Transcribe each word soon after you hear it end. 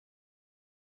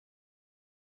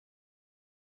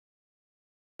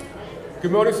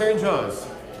Good morning, St. John's.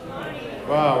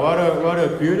 Wow, what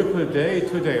a beautiful day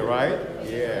today, right?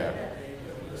 Yeah.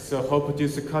 So hope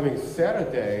this coming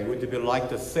Saturday would be like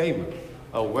the same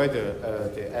weather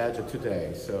as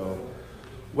today. So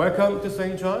welcome to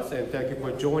St. John's, and thank you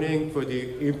for joining for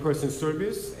the in-person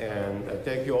service, and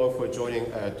thank you all for joining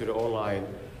to the online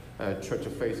Church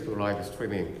of Facebook live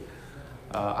streaming.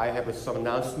 I have some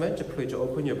announcement. Please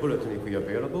open your bulletin if you're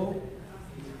available.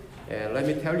 And let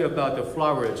me tell you about the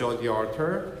flowers on the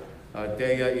altar.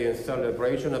 They are in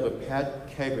celebration of Pat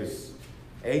Cabot's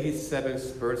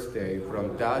 87th birthday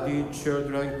from daddy,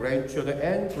 children, grandchildren,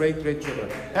 and great-grandchildren.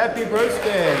 Happy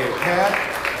birthday, Pat!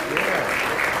 Yeah.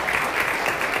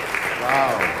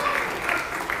 Wow.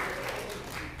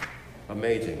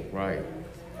 Amazing, right?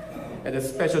 And a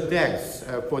special thanks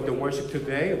for the worship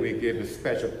today. We give a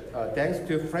special thanks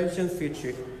to Francine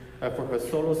Fitchie for her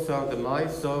solo song, My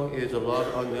Song is a Love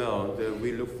Unknown, that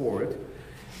we look forward.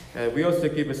 And we also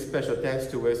give a special thanks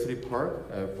to Wesley Park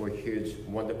for his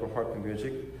wonderful harp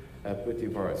music, pretty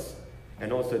verse.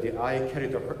 And also I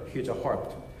carried his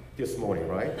harp this morning,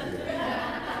 right?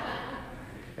 Yeah.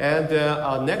 And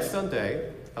next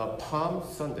Sunday, Palm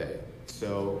Sunday,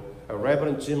 so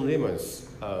Reverend Jim Lemons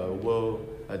will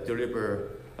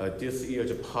deliver this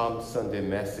year's Palm Sunday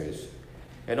message.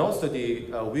 And also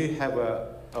we have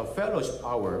a fellowship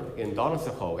hour in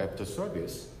Donaldson Hall after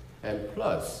service. And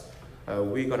plus,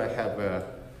 we're going to have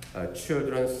a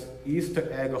children's Easter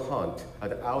egg hunt at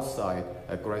the outside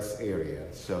grass area.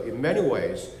 So in many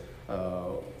ways,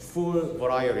 full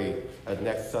variety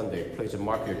next Sunday. Please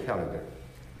mark your calendar.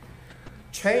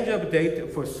 Change of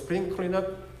date for spring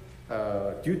cleanup.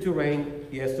 Due to rain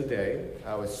yesterday,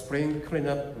 our spring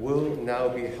cleanup will now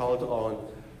be held on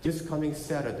this coming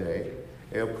Saturday,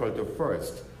 April the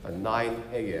 1st, at 9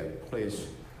 a.m. Please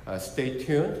stay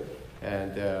tuned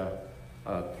and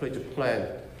please plan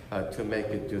to make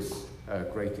it this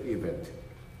great event.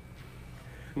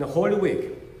 In the Holy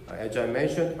Week, as I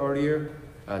mentioned earlier,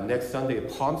 next Sunday,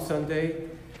 Palm Sunday,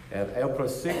 and April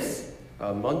 6th,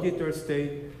 Monday,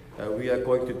 Thursday, we are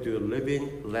going to do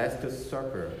Living Last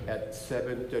Supper at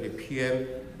 7:30 p.m.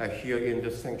 Here in the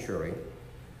sanctuary.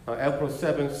 April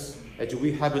 7th, as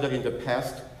we have done in the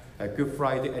past, Good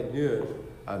Friday at noon,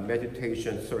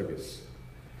 meditation service.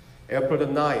 April the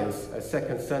 9th,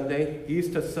 second Sunday,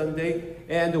 Easter Sunday,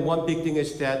 and one big thing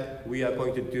is that we are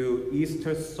going to do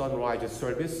Easter sunrise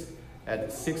service at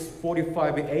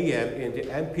 6:45 a.m. in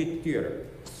the amphitheater.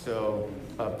 So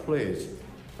please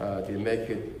make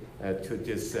it to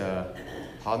this,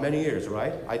 how many years,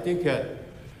 right? I think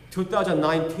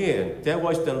 2019, that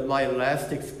was my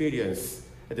last experience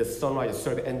at the sunrise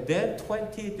service. And then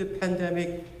the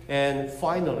pandemic, and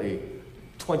finally,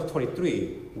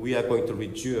 2023, we are going to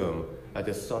resume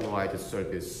the sunrise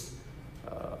service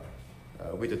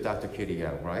with Dr. Katie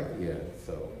Young, right? Yeah,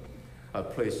 so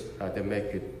please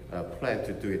make it, plan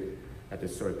to do it at the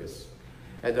service.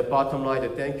 And the bottom line, the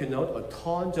thank you note, a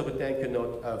tons of thank you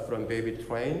note from Baby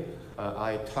Train.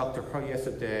 I talked to her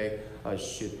yesterday.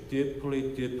 She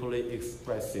deeply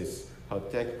expresses her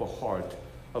thankful heart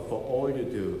for all you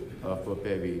do for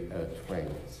Baby Train.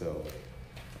 So,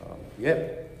 yeah.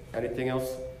 Anything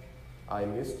else I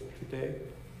missed today?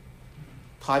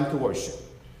 Time to worship.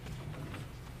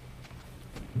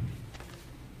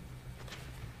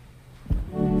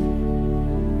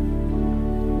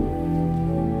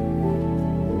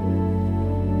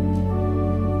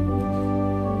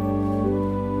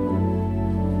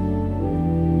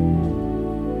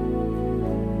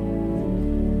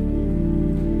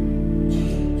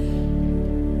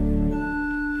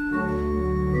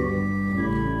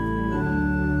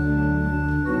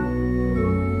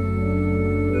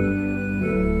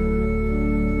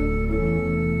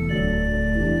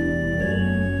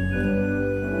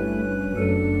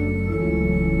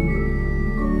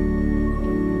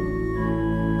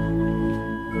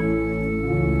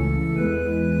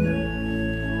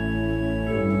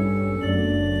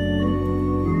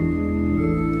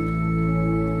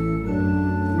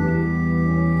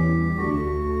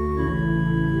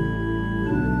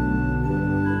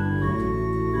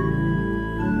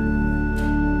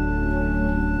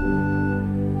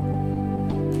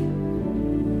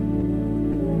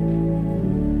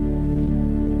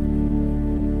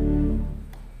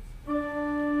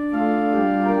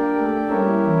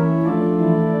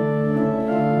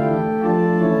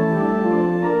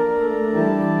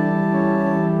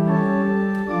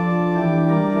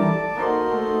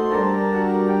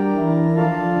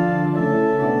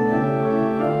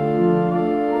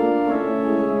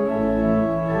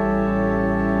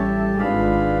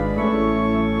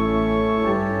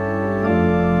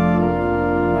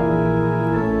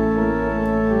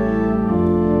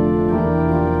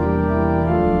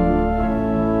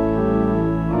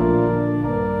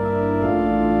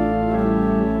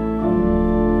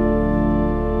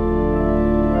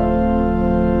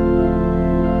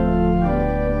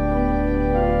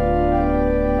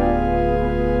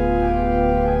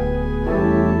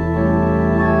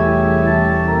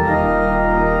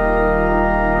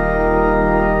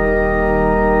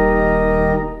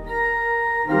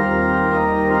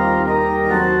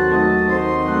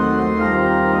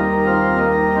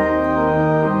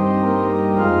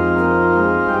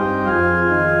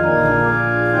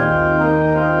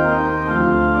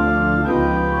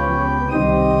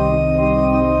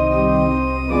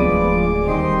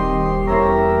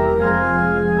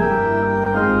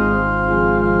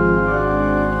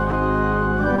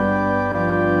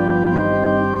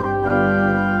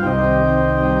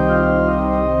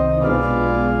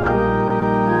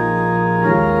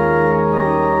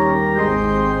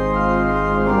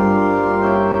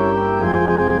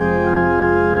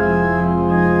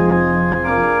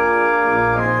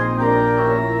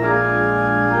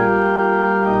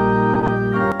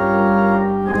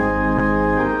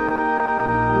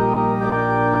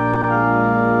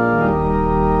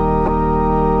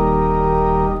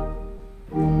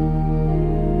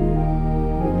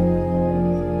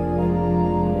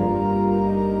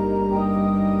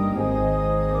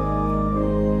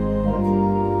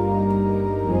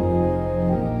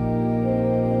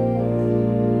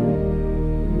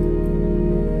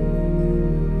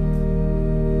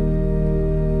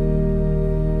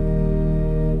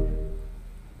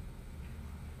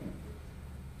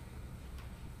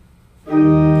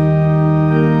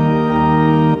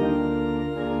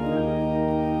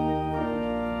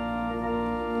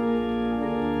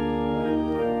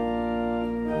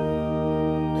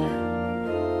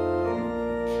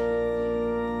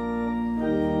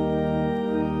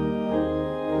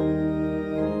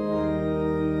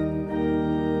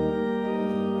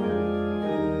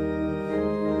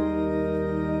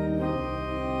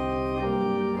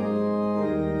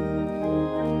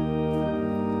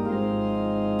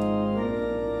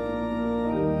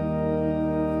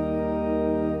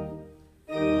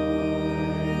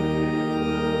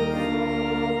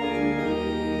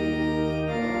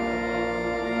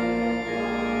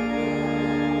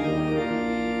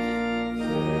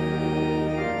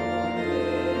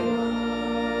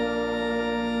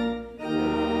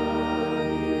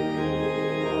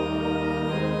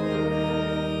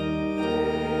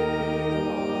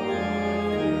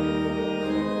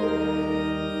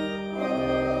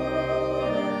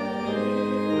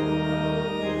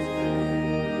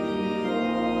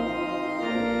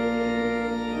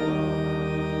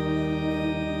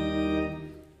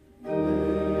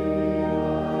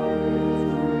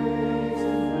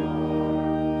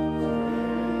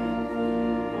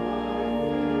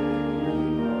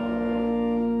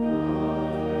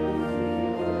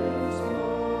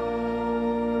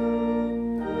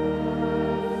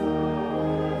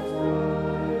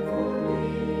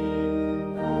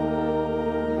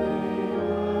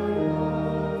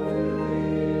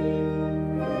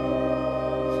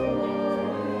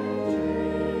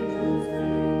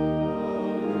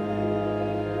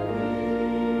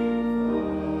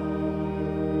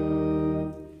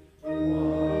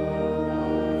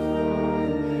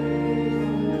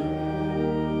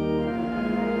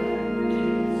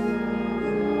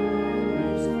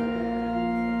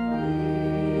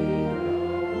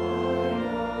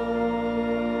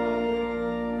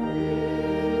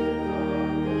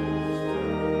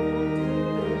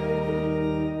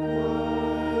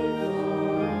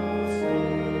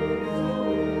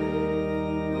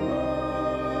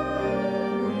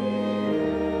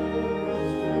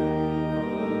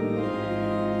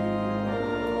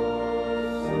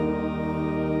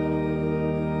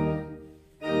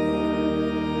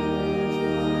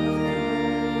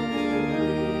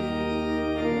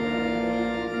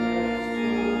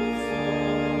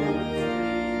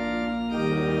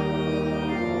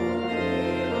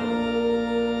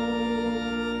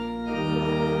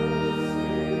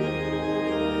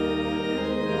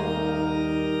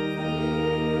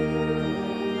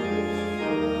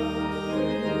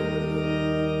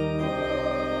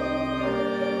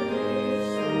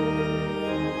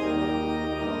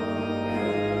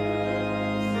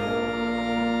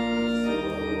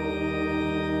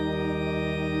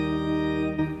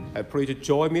 Please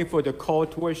join me for the call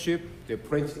to worship, the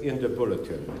print in the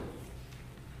bulletin.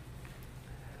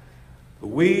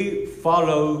 We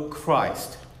follow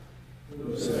Christ.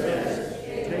 Who says,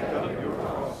 take up your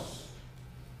cross.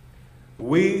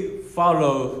 We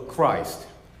follow Christ.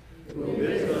 Who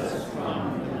bids us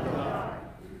come and die.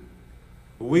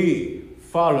 We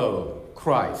follow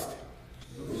Christ.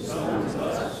 Who summons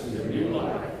us to new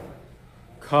life.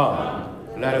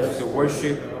 Come, let us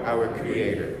worship our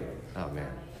Creator.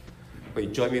 Amen.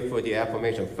 Please join me for the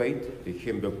affirmation of faith, the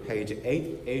hymn book, page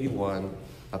 881,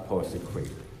 Apostles'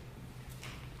 Creed.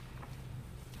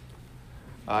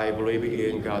 I believe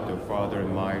in God the Father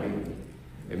Almighty,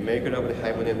 the maker of the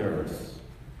heaven and earth,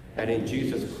 and in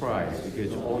Jesus Christ,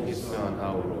 His only Son,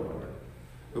 our Lord,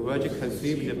 who was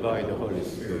conceived by the Holy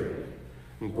Spirit,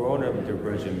 born of the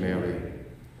Virgin Mary,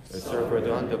 suffered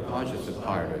under Pontius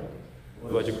Pilate,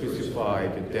 was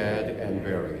crucified, dead, and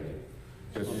buried.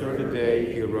 The third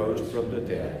day he rose from the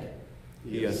dead.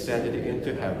 He ascended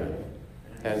into heaven,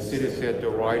 and sitteth at the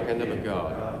right hand of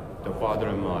God, the Father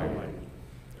Almighty.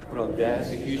 From thence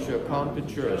he shall come to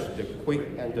judge the quick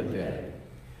and the dead.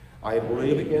 I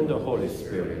believe in the Holy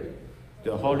Spirit,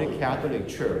 the Holy Catholic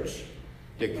Church,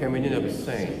 the communion of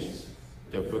saints,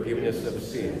 the forgiveness of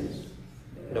sins,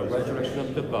 the resurrection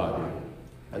of the body,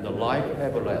 and the life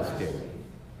everlasting.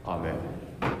 Amen.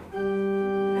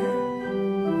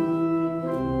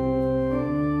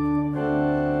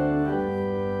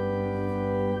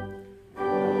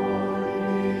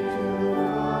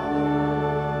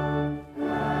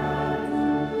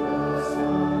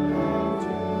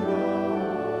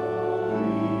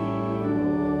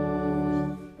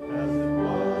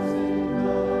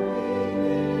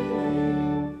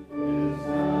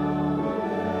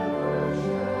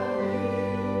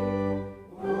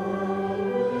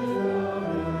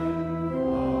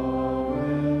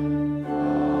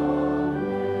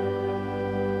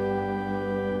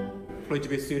 Please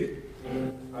be seated.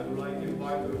 I'd like to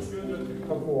invite the children to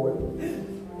come forward.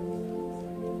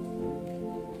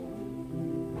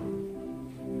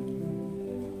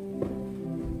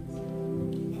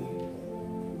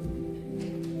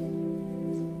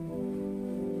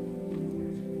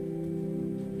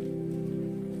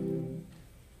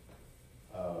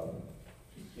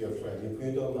 Dear friend, if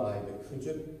you don't mind, could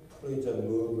you please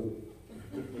move?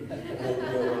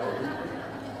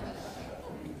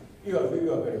 You are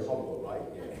very humble, right?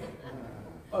 Yeah.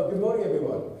 Oh, good morning,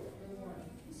 everyone.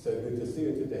 So good to see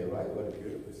you today, right? What a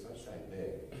beautiful sunshine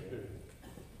day.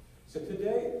 So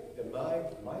today,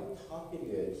 my topic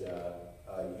is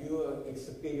you are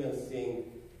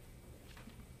experiencing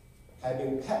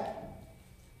having pet.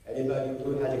 Anybody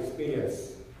who has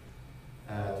experience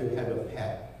to have a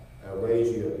pet,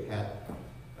 raise your pet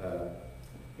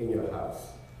in your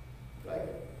house? Like,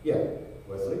 yeah,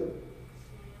 Wesley?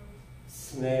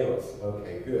 Snails.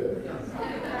 Okay, good.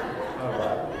 All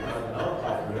right.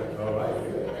 All right,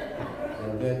 good.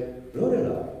 And then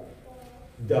Lorelai.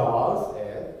 Dogs,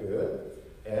 and good.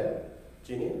 And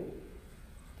Ginny?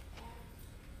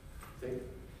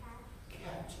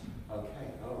 Cat. Okay,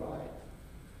 all right.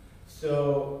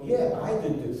 So, yeah, I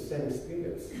did the same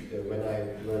experience when I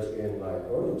was in my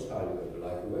early childhood,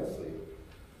 like Wesley.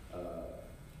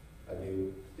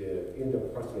 In the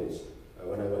parsonage,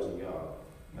 when I was young,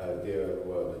 there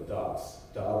were the dogs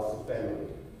family,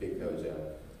 because the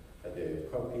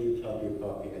puppy,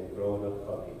 and grown-up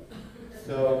puppy.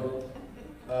 So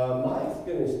my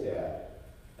experience there,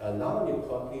 not only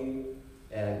puppy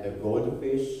and the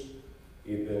goldfish,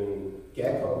 even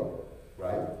gecko,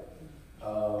 right?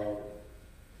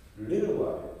 Little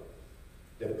one,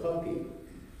 the puppy,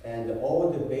 and all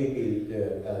the baby,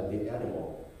 the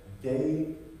animal,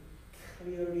 they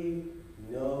clearly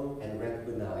know and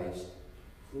recognize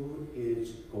who is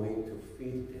going to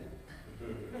feed them.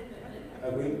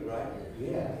 Agree, right?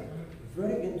 Yeah.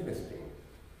 Very interesting.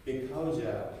 Because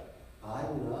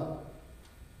I'm not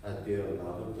their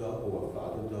mother dog or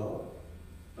father dog,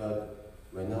 but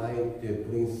when they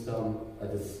bring some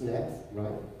the snacks,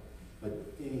 right?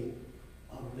 But they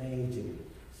amazing,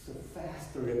 so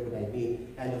fast to recognize me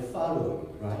and follow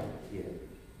me, right? Yeah.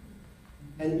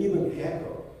 And even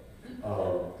gecko.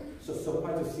 So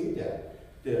surprised to see that.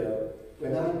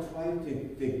 When I try to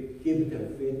give them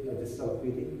some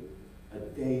feeding,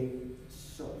 they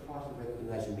surprised to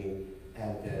recognize me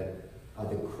and they're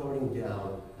crawling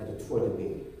down toward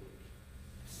me.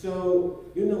 So,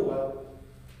 you know what?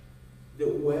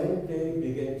 When they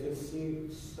begin to see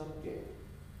something,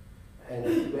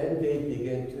 and when they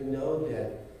begin to know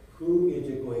that who is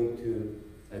going to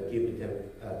give them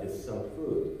some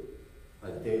food,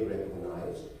 they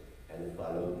recognize and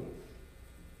follow me.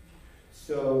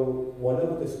 So one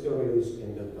of the stories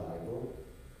in the Bible,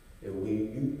 we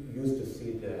used to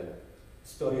see the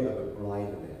story of a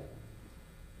blind man.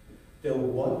 The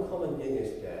one common thing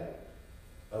is that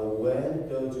when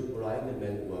those blind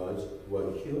men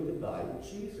were healed by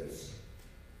Jesus,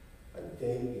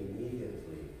 they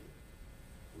immediately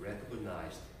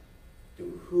recognized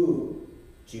who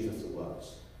Jesus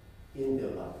was in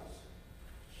their lives.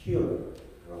 Healer,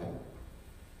 right?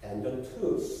 And the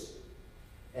truth.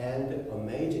 And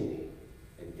amazingly,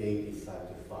 they decided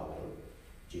to follow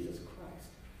Jesus Christ.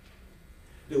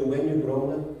 So when you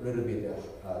grow up a little bit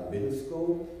middle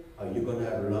school, you're going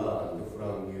to learn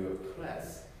from your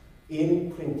class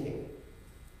imprinting,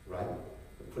 right?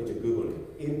 Put your Google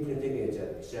it. Imprinting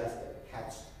is just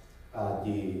catch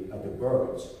the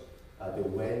birds.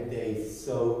 When they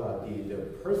saw the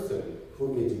person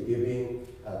who is giving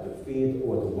the feed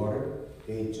or the water,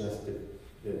 they just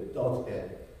thought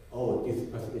that, oh, this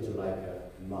person is like a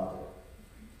mother.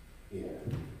 Yeah,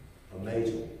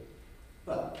 amazing.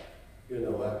 But you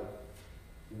know what?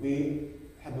 We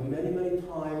have many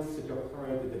times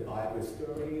heard the Bible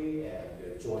story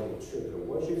and joined church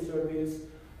worship service,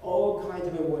 all kinds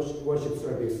of worship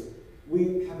service.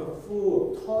 We have a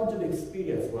full, tons of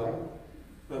experience, right?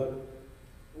 But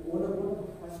one of the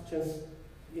questions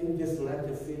in this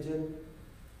Lenten season,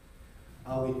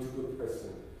 are we two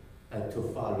person and to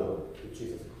follow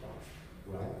Jesus Christ,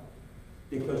 right?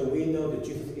 Because we know that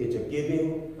Jesus is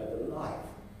giving the life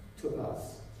to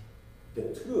us, the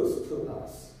truth to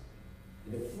us,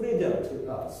 the freedom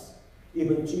to us.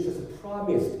 Even Jesus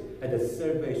promised the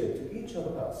salvation to each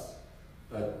of us.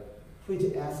 But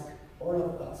please ask all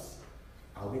of us,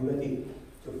 are we ready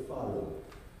to follow?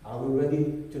 Are we ready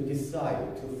to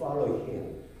decide to follow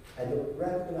Him and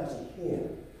recognize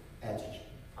Him as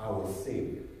our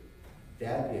Savior?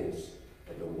 That is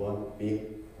the one big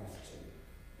question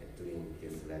during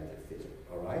this Lenten season.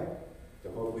 All right?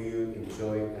 So hope you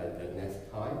enjoy the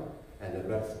next time, and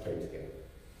let's pray together.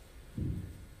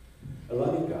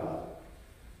 Loving God,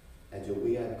 as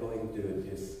we are going through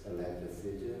this Lenten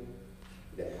season,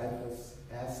 help us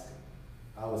ask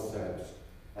ourselves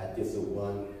this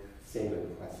one single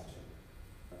question: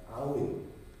 are we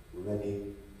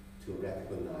ready to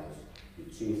recognize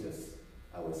Jesus,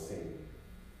 our Savior?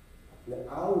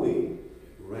 Are we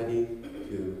ready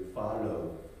to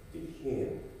follow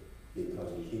Him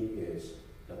because He is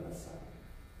the Messiah?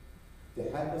 To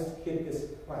help us keep this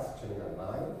question in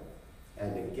our mind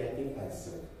and get the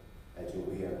answer as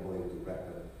we are going to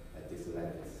reckon at this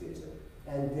Lenten season.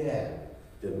 And then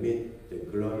to meet the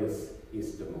glorious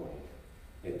Easter morning.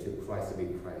 And to Christ we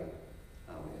pray.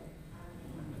 Amen.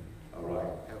 All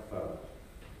right, have fun.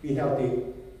 Be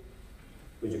healthy.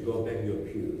 Would you go back to your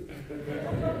pew? Thank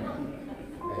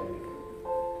you.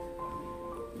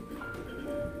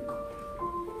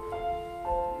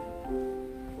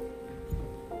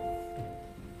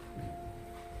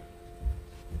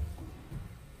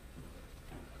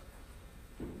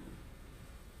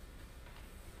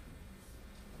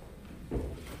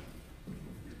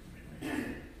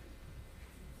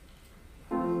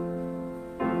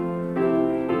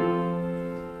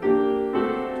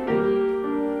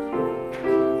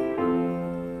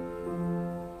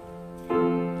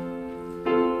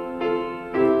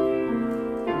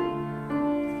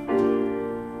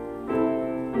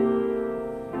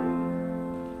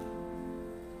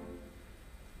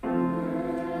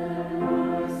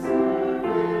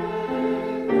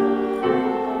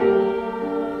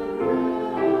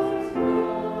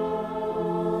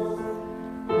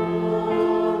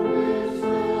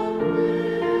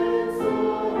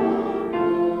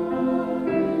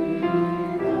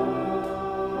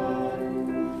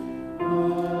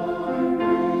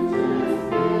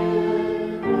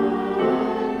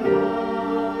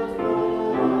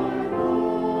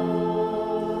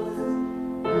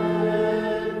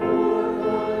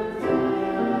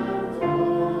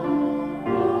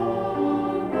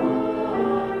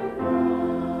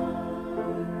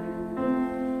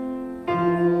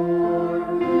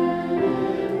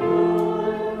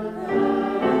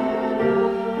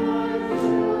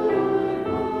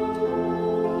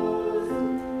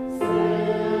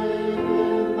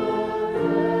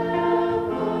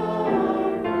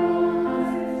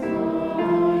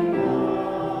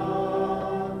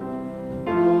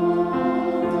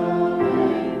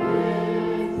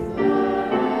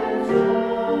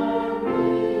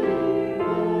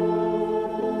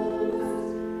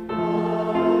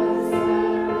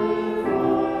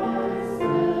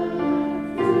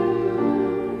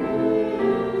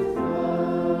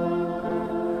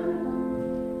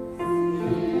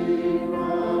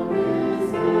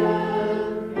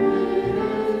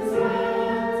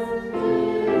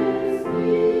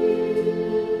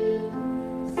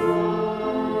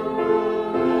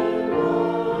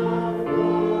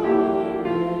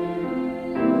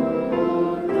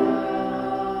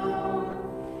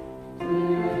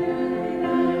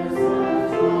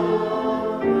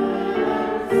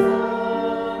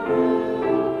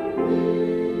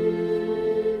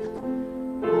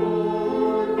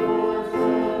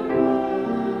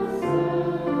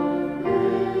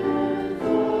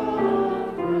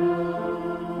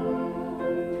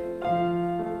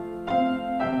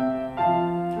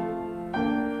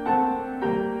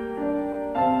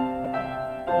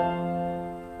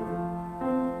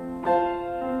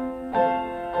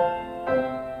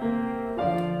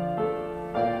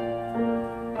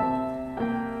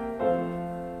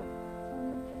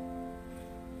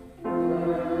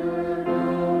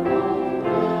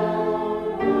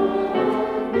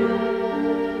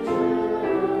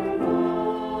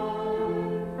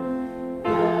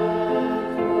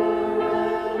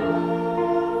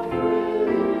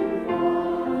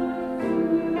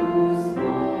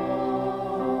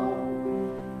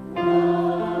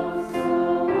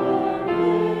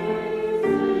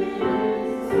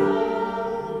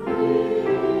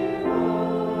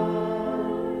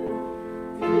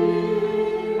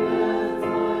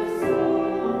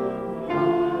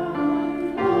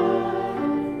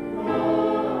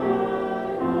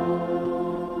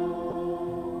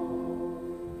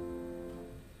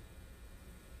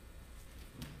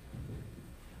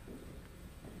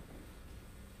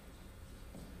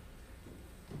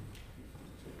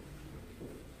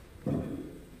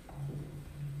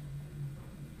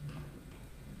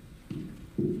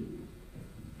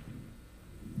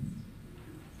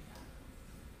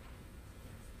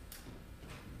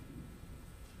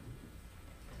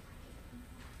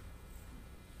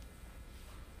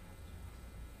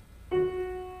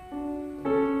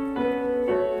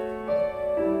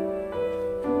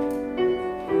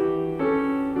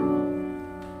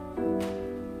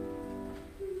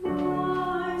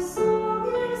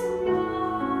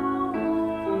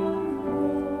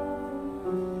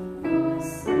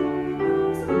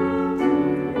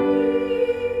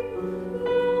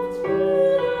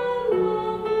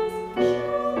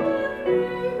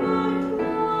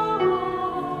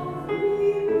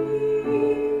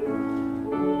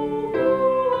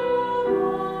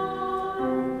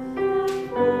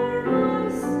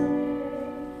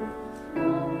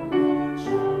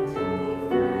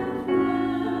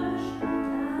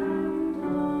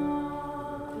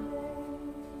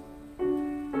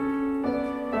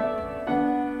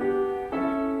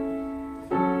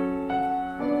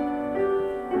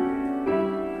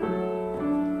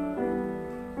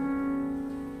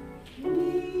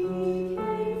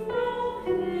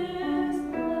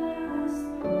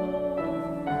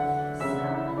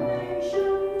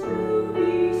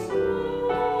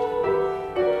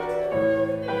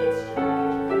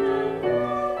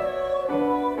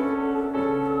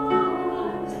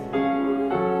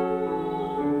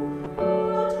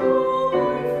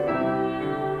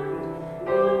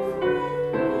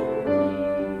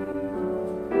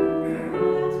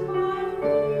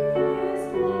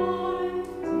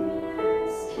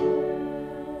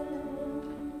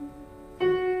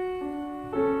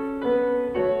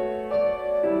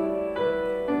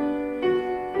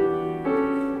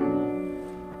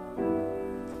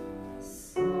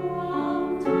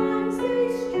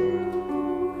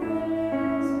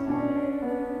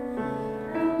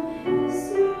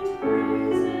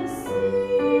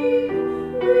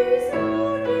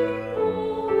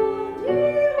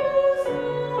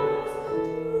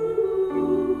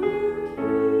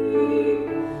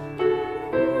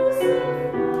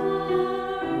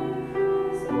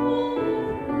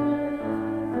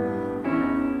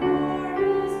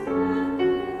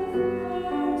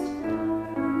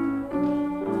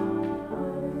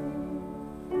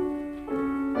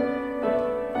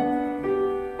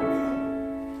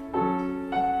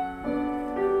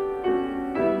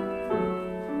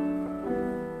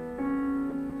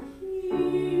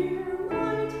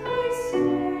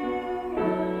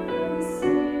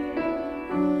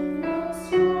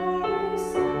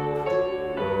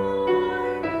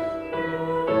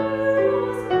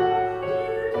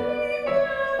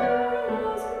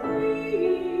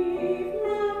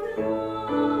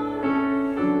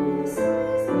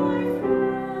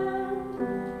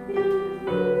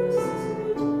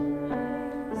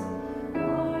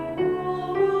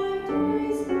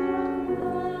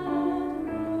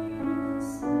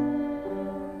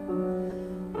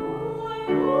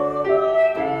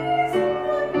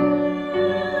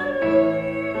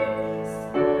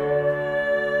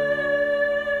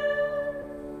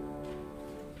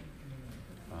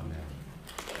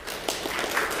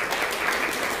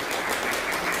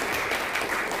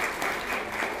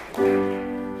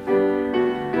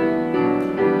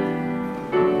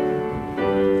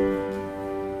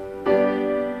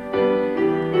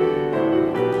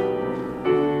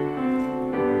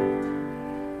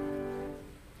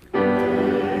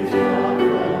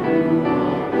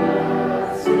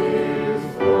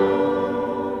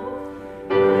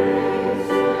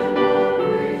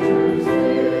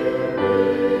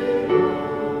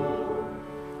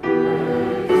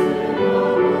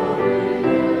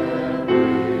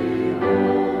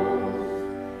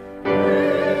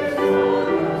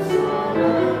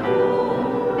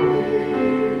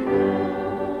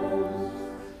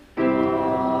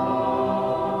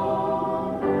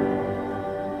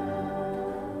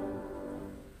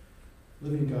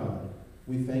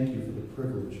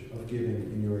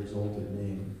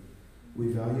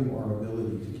 We value our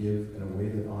ability to give in a way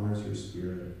that honors your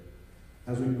Spirit.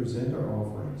 As we present our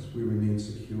offerings, we remain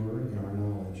secure in our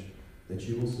knowledge that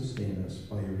you will sustain us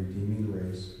by your redeeming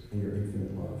grace and your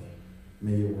infinite love.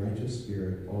 May your righteous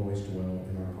Spirit always dwell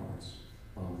in our hearts.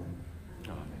 Amen.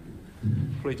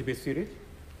 Amen. Please be seated.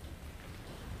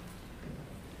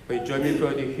 Please join me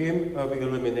for the hymn of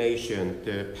illumination,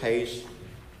 the page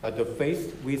at the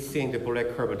face we sing the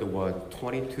black covered one,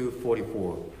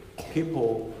 2244.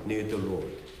 People need the Lord.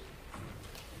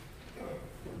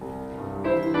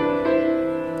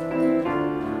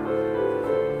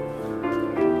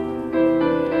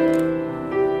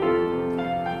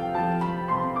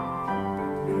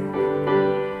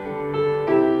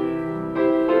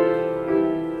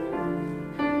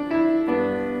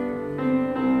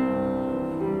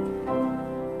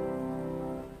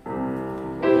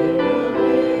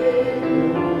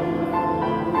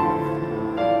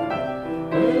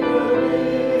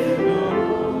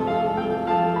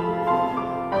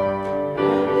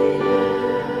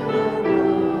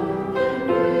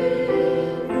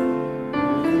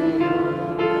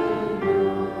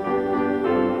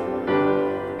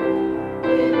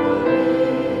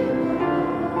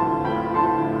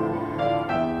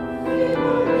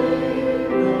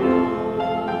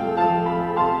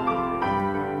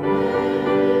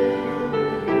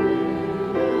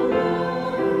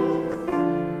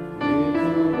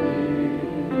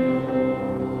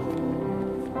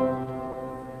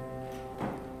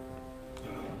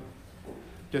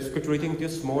 The scripture reading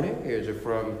this morning is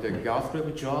from the Gospel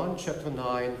of John, chapter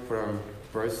 9, from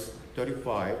verse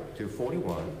 35 to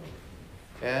 41,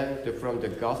 and from the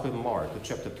Gospel of Mark,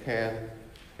 chapter 10,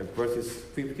 verses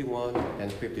 51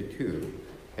 and 52,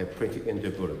 printed in the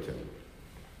bulletin.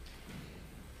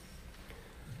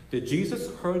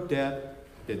 Jesus heard that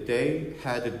they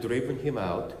had driven him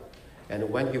out, and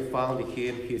when he found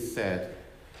him, he said,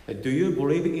 "Do you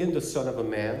believe in the Son of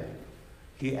Man?"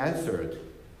 He answered,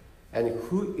 "And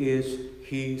who is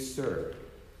he, sir?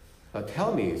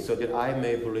 Tell me so that I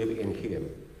may believe in him."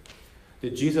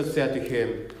 Jesus said to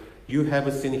him, "You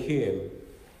have seen him,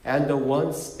 and the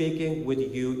one speaking with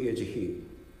you is he."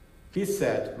 He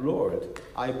said, "Lord,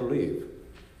 I believe."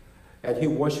 And he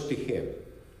worshipped him.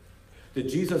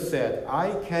 Jesus said,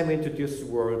 "I came into this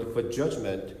world for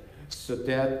judgment, so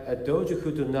that those who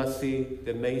do not see,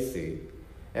 they may see,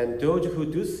 and those who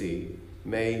do see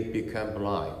may become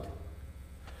blind."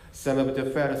 Some of the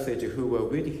Pharisees who were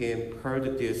with him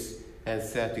heard this and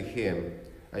said to him,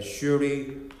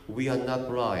 "Surely we are not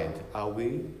blind, are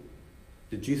we?"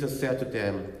 Jesus said to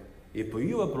them, "If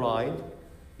you were blind,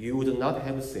 you would not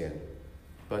have sinned.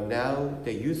 But now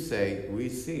that you say, 'We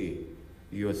see,'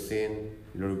 your sin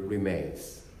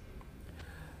remains."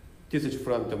 This is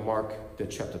from the Mark, the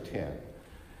chapter 10.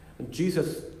 Then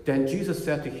Jesus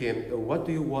said to him, "What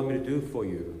do you want me to do for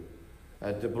you?"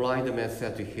 The blind man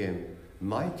said to him,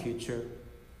 "My teacher,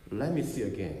 let me see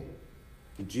again."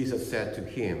 Jesus said to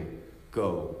him,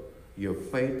 "Go, your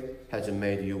faith has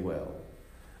made you well."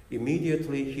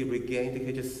 Immediately he regained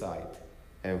his sight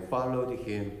and followed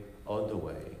him on the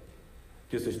way.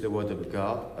 This is the word of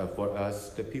God for us,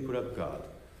 the people of God.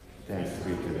 Thanks be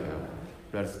to God.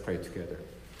 Let us pray together.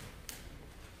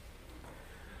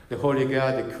 The Holy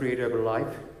God, the creator of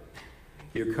life,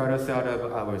 you cut us out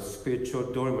of our spiritual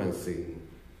dormancy,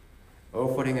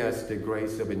 offering us the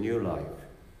grace of a new life.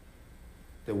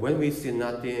 That when we see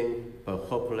nothing but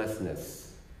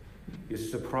hopelessness, you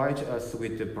surprise us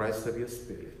with the breath of your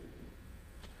Spirit.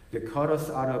 You cut us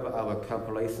out of our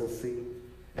complacency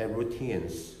and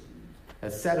routines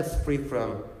and set us free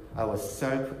from our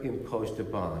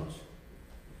self-imposed bonds,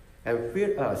 and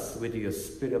fill us with your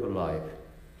Spirit of life,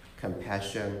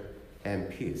 compassion, and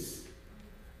peace.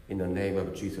 In the name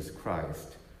of Jesus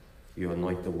Christ, your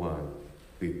anointed one,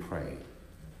 we pray.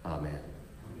 Amen.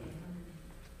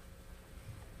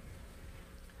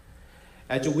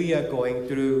 As we are going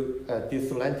through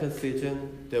this Lenten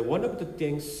season, one of the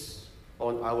things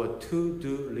on our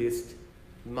to-do list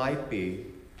might be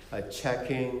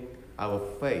checking our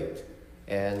faith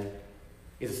and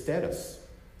its status.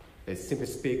 Simply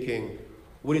speaking,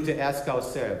 we need to ask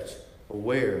ourselves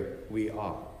where we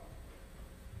are.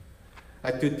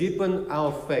 To deepen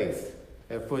our faith,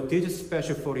 for these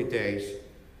special 40 days,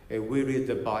 we read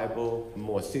the Bible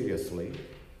more seriously.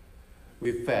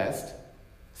 We fast,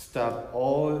 stop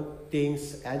all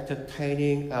things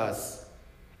entertaining us,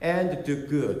 and do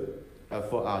good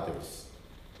for others.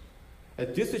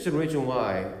 This is the reason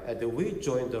why we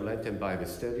joined the Lenten Bible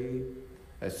study,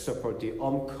 support the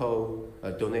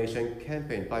UMC donation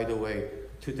campaign. By the way,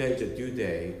 today is a due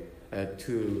day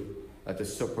to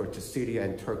support Syria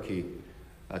and Turkey,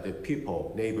 the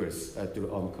people, neighbors through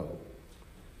UMC.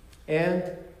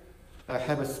 And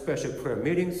have a special prayer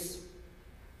meetings,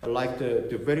 like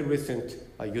the very recent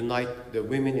Unite the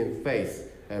Women in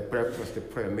Faith breakfast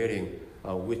prayer meeting,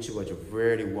 which was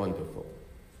very wonderful.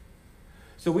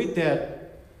 So with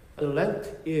that, Lent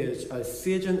is a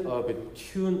season of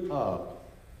tune up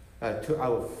to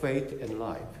our faith and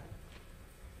life.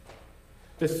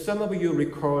 Some of you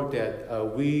recall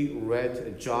that we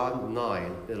read John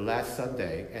 9 the last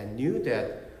Sunday and knew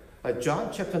that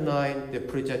John chapter 9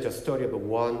 presents a story of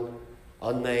one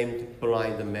unnamed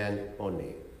blind man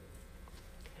only.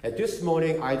 This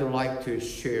morning, I'd like to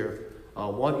share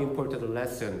one important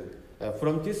lesson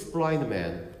from this blind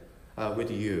man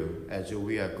with you as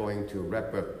we are going to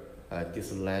wrap up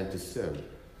this Lent soon.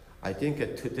 I think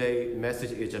today's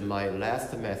message is my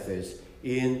last message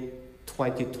in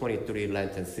 2023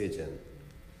 Lenten season.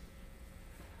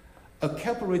 A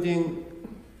careful reading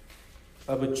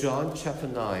of John chapter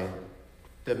 9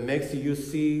 that makes you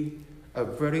see a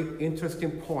very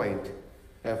interesting point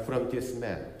from this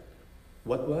man.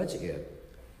 What was it?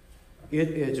 It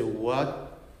is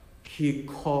what he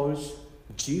calls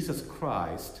Jesus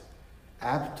Christ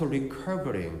after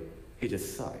recovering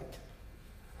his sight.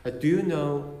 Do you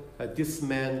know this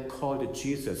man called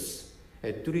Jesus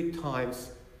 3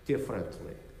 times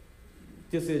differently?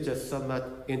 This is a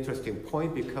somewhat interesting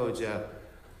point because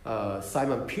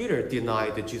Simon Peter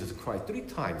denied Jesus Christ 3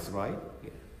 times, right? Yeah.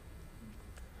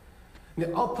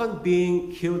 Now, upon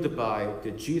being healed by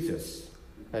Jesus,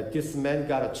 this man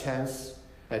got a chance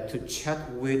to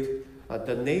chat with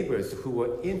the neighbors who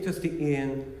were interested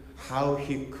in how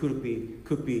he could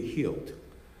be healed.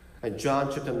 And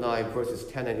John chapter 9, verses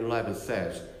 10 and 11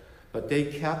 says, "But they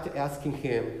kept asking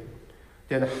him,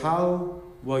 'Then how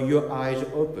were your eyes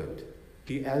opened?'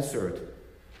 He answered,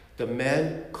 'The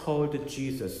man called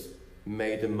Jesus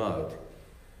made mud,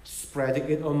 spread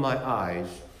it on my eyes,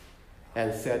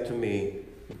 and said to me,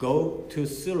 "Go to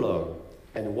Siloam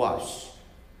and wash."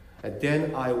 And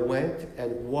then I went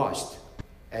and washed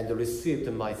and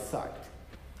received my sight.'"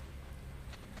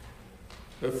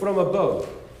 From above,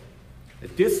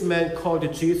 this man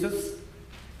called Jesus,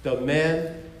 the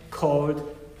man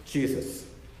called Jesus.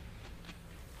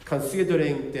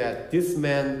 Considering that this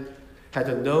man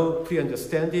had no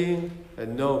pre-understanding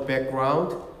and no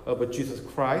background of Jesus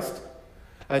Christ,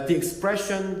 the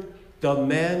expression, "the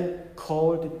man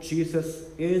called Jesus,"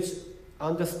 is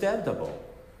understandable.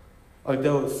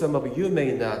 Although some of you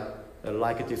may not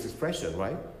like this expression,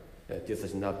 right? This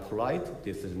is not polite,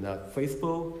 this is not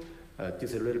faithful,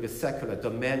 this is a little bit secular. The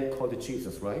man called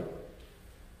Jesus, right?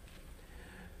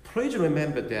 Please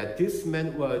remember that this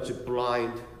man was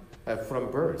blind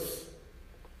from birth.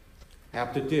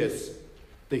 After this,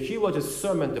 he was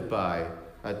summoned by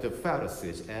the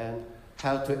Pharisees and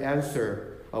had to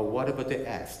answer whatever they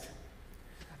asked.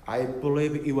 I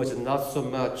believe it was not so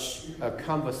much a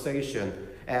conversation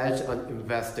as an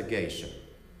investigation.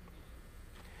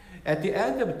 At the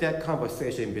end of that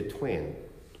conversation in between,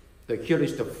 here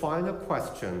is the final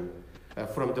question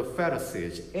from the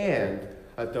Pharisees and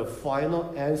the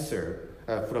final answer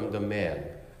from the man,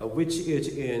 which is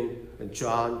in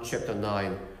John chapter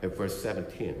 9, verse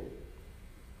 17.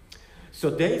 So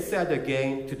they said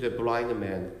again to the blind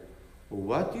man,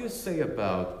 "What do you say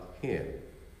about him?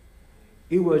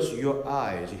 It was your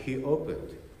eyes he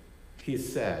opened." He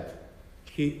said,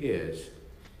 "He is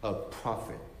a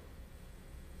prophet."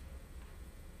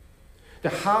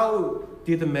 How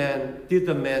did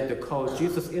the man call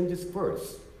Jesus in this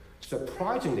verse?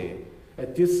 Surprisingly,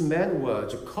 this man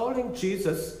was calling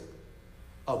Jesus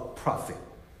a prophet.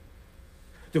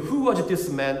 Who was this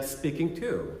man speaking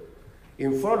to?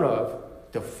 In front of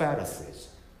the Pharisees,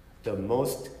 the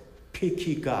most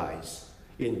picky guys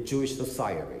in Jewish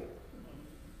society.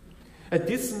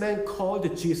 This man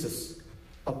called Jesus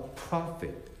a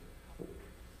prophet.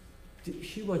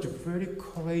 He was very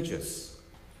courageous.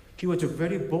 He was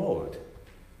very bold.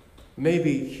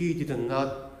 Maybe he did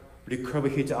not recover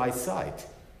his eyesight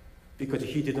because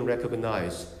he didn't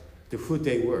recognize who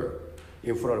they were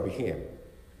in front of him.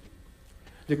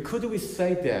 Could we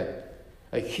say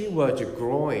that he was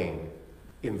growing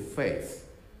in faith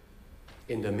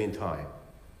in the meantime?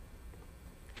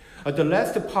 The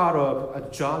last part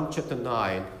of John chapter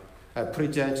 9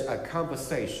 presents a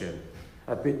conversation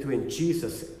between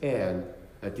Jesus and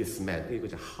this man. It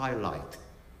was a highlight.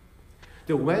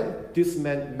 When this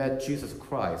man met Jesus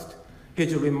Christ,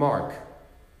 his remark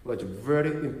was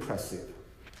very impressive.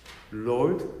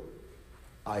 "Lord,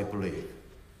 I believe."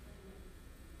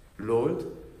 Lord,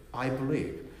 I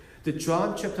believe.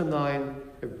 John chapter 9,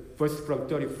 verse from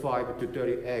 35 to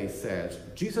 38 says,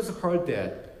 Jesus heard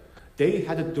that they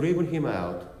had driven him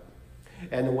out,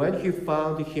 and when he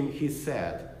found him, he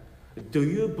said, "Do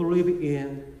you believe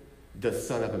in the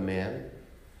Son of Man?"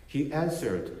 He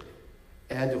answered,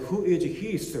 "And who is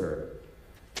he, sir?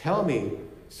 Tell me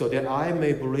so that I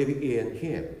may believe in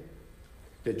him."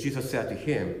 Then Jesus said to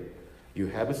him, "You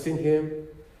have seen him,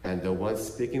 and the one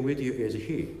speaking with you is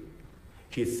he."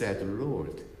 He said,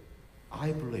 "Lord,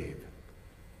 I believe."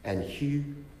 And he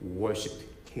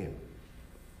worshipped him.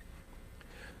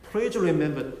 Please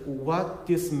remember what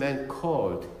this man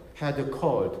had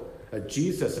called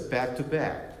Jesus back to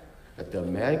back. The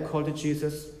man called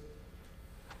Jesus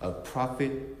a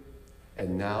prophet,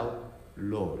 and now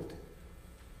Lord.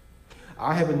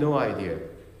 I have no idea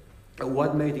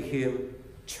what made him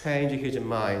change his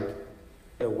mind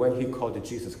when he called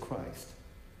Jesus Christ.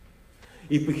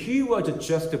 If he was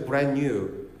just a brand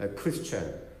new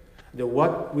Christian, then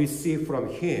what we see from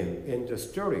him in the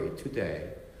story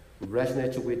today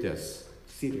resonates with us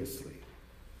seriously.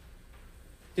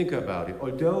 Think about it.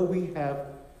 Although we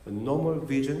have normal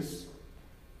visions,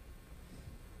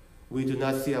 we do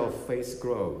not see our faith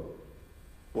grow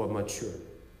or mature.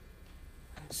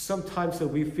 Sometimes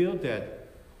we feel that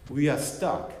we are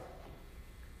stuck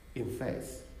in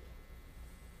faith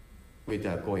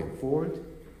without going forward,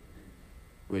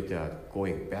 without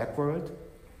going backward,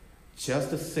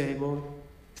 just the same old,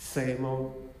 same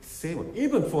old, same old.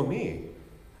 Even for me,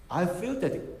 I feel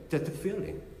that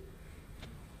feeling.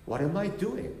 What am I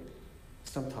doing?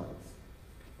 Sometimes.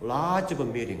 Lots of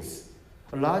meetings,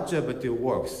 a lot of the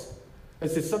works. And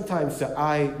so sometimes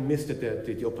I missed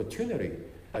the opportunity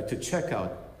to check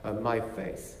out my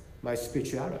faith, my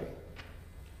spirituality.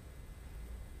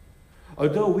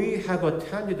 Although we have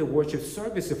attended the worship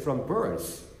service from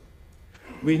birth,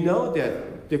 we know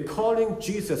that the calling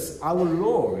Jesus our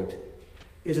Lord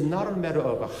is not a matter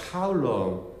of how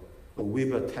long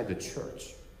we've attended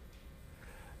church.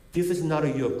 This is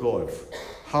not your golf,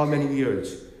 how many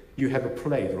years you have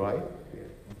played, right? Yeah.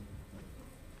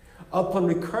 Upon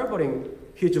recovering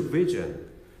his vision,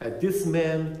 this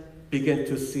man began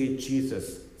to see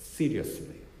Jesus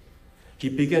seriously. He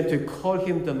began to call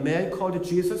him the man called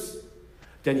Jesus.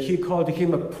 Then he called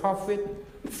him a prophet.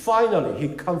 Finally,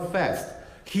 he confessed,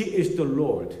 he is the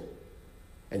Lord.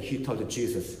 And he told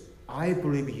Jesus, I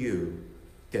believe you,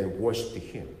 then worship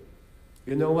him.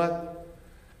 You know what?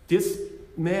 This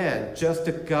man just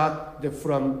got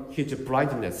from his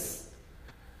blindness.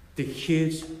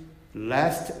 His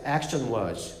last action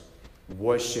was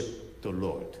worship the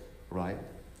Lord, right?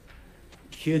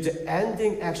 His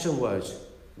ending action was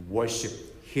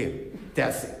worship him.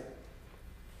 That's it.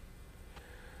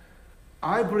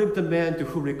 I believe the man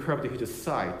who recovered his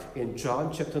sight in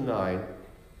John chapter 9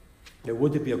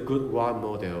 would be a good role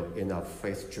model in our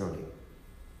faith journey.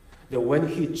 That when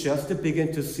he just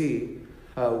began to see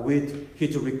with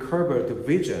his recovered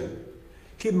vision,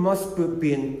 he must have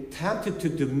been tempted to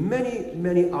do many,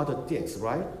 many other things,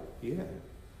 right? Yeah.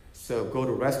 So go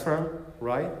to restaurant,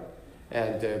 right?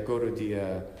 And go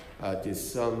to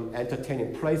some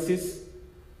entertaining places.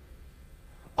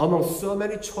 Among so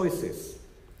many choices,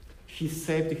 he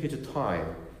saved his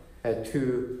time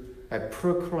to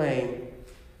proclaim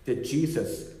that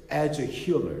Jesus as a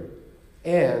healer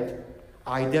and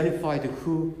identified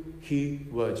who he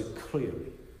was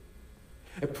clearly.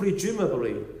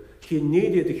 Presumably, he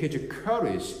needed his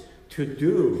courage to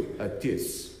do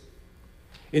this.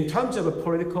 In terms of a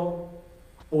political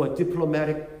or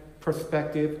diplomatic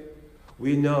perspective,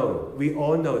 we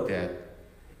all know that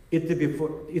it'd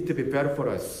be better for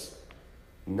us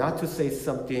not to say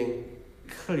something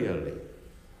clearly,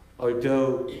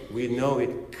 although we know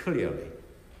it clearly,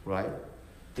 right?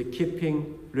 The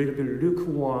keeping a little bit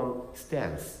lukewarm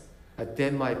stance,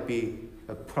 that might be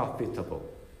profitable.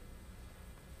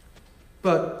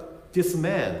 But this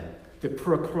man,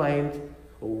 proclaimed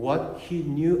what he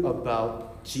knew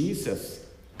about Jesus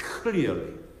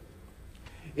clearly.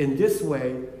 In this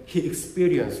way, he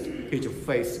experienced his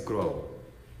faith grow.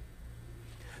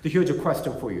 Here's a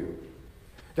question for you.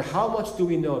 How much do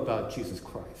we know about Jesus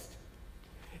Christ?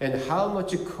 And how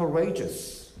much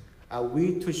courageous are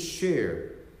we to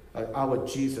share our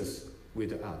Jesus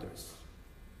with others?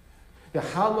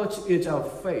 How much is our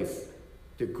faith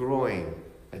growing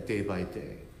day by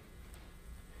day?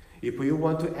 If you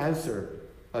want to answer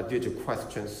these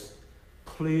questions,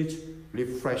 please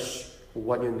refresh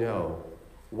what you know,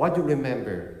 what you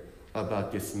remember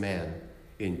about this man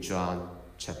in John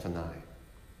chapter 9.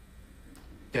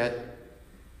 That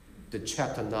the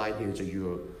chapter 9 is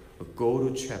your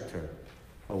go-to chapter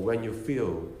when you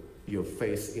feel your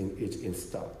faith is in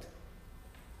start.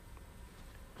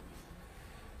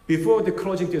 Before the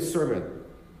closing this sermon,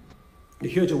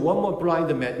 here's one more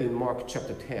blind man in Mark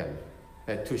chapter 10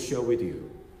 to share with you.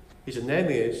 His name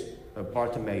is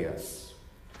Bartimaeus.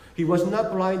 He was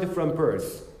not blind from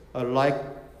birth, like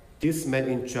this man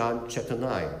in John chapter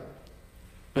 9.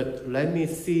 But let me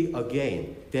see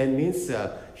again. That means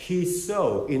he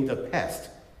saw in the past.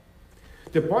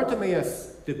 The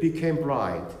Bartimaeus that became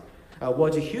blind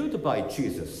was healed by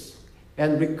Jesus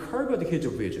and recovered his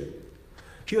vision.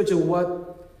 Here's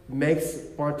what makes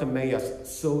Bartimaeus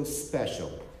so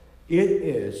special. It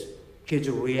is his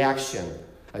reaction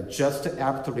just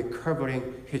after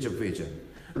recovering his vision.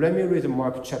 Let me read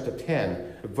Mark chapter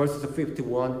 10, verses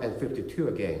 51 and 52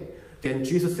 again. Then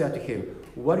Jesus said to him,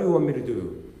 "What do you want me to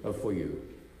do for you?"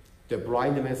 The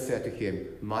blind man said to him,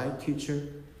 "My teacher,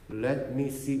 let me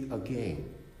see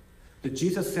again." Then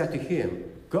Jesus said to him,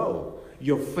 "Go,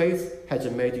 your faith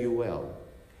has made you well."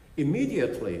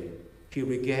 Immediately, he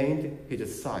regained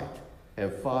his sight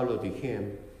and followed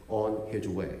him on his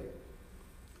way.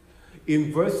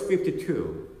 In verse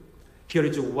 52, here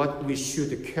is what we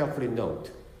should carefully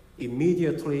note.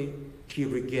 Immediately, he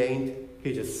regained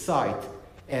his sight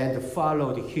and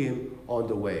followed him on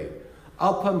the way.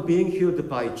 Upon being healed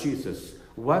by Jesus,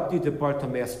 what did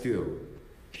Bartimaeus do?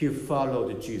 He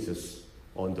followed Jesus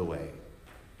on the way.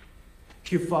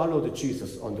 He followed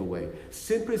Jesus on the way.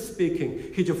 Simply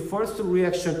speaking, his first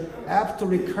reaction after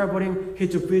recovering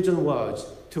his vision was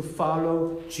to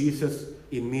follow Jesus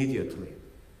immediately.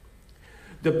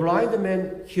 The blind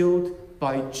man healed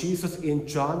by Jesus in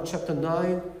John chapter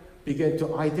 9 began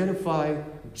to identify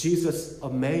Jesus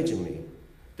amazingly.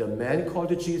 The man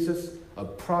called Jesus a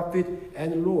prophet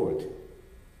and Lord.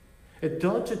 And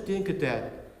don't you think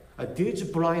that these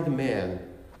blind men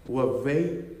were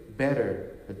way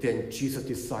better than Jesus'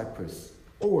 disciples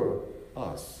or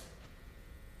us?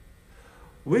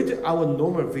 With our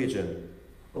normal vision,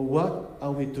 what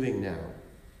are we doing now?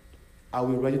 Are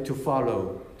we ready to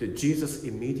follow the Jesus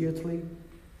immediately?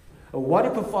 What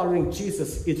if following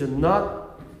Jesus is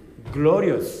not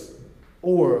glorious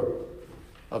or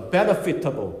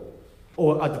benefitable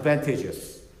or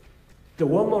advantageous? The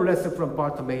one more lesson from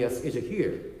Bartimaeus is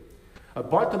here.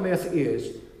 Bartimaeus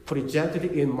is presented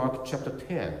in Mark chapter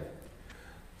 10.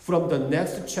 From the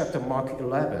next chapter, Mark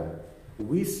 11,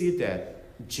 we see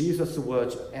that Jesus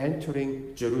was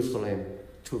entering Jerusalem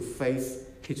to face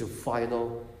his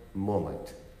final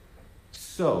moment.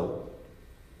 So,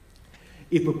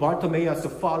 if Bartimaeus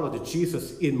followed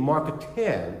Jesus in Mark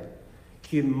 10,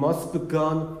 he must have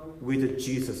gone with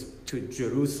Jesus to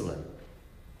Jerusalem.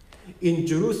 In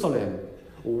Jerusalem,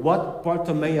 what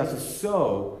Bartimaeus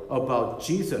saw about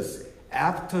Jesus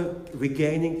after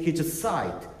regaining his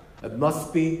sight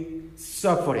must be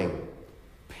suffering,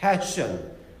 passion,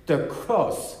 the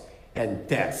cross, and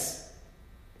death.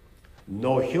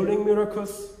 No healing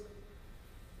miracles,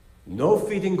 no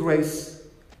feeding grace,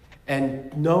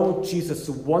 and no Jesus'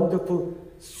 wonderful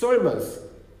sermons,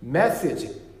 message,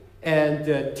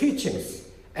 and teachings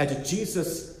as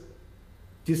Jesus'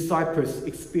 disciples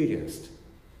experienced.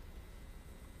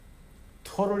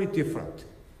 Totally different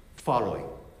following.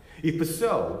 If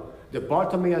so, the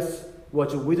Bartimaeus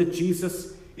was with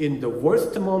Jesus in the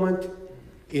worst moment,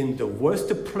 in the worst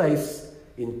place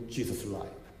in Jesus' life.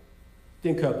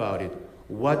 Think about it.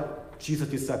 What Jesus'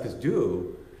 disciples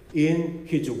do in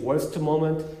his worst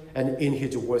moment and in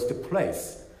his worst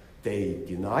place. They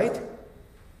denied,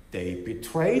 they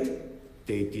betrayed,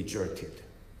 they deserted.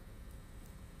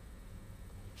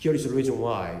 Here is the reason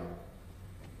why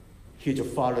his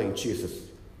following Jesus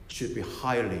should be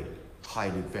highly,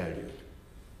 highly valued.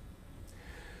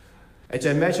 As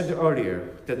I mentioned earlier,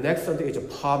 the next Sunday is a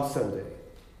Palm Sunday.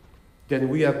 Then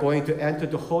we are going to enter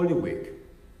the Holy Week.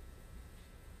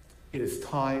 It is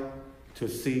time to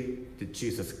see the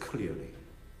Jesus clearly.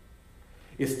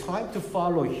 It's time to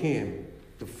follow him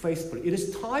faithfully. It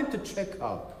is time to check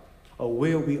out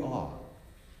where we are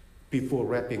before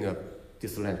wrapping up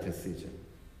this Lenten season.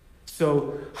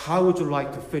 So how would you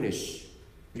like to finish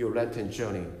your Lenten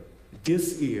journey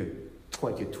this year,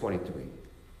 2023?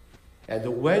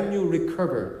 And when you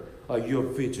recover your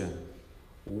vision,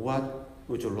 what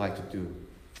would you like to do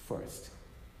first?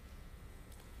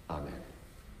 Amen.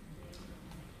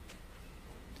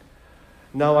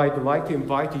 Now I'd like to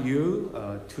invite you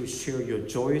to share your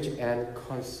joys and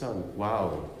concern.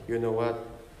 Wow, you know what?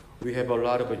 We have a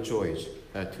lot of joys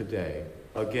today.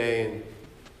 Again,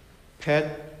 Pat,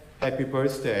 happy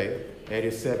birthday,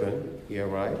 87, yeah,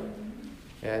 right?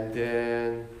 And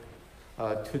then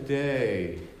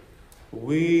today,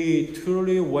 we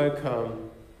truly welcome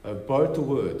Bert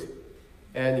Wood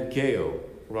and Gail,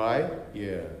 right?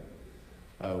 Yeah,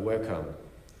 welcome.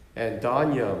 And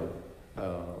Don Young,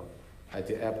 I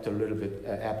think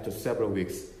after several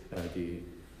weeks,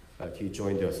 he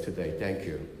joined us today. Thank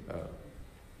you.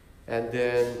 And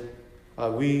then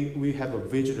we have a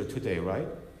visitor today, right?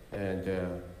 And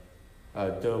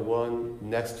the one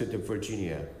next to the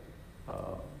Virginia.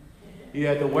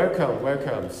 Yeah,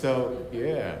 welcome. So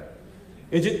yeah,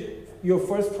 is it your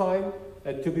first time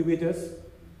to be with us?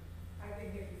 I've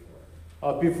been here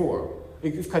before. Before.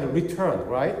 It's kind of return,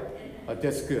 right?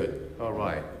 That's good. All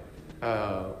right.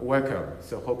 Welcome.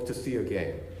 So hope to see you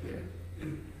again. Yeah.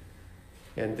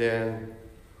 And then,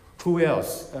 who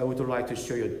else would you like to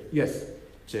share your? Yes,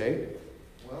 Jay.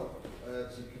 Well,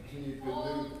 it's a continued good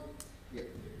news. Yeah.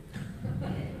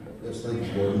 Yes, thank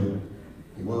you, Gordon.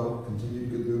 Well, continued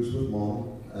good news with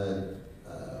Mom.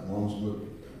 Mom's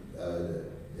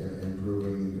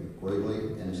improving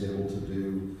greatly and is able to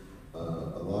do a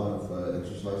lot of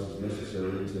exercises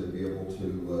necessary to be able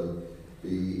to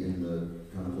be in the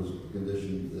kind of physical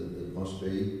condition that it must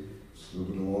be. It's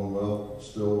moving along well.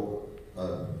 Still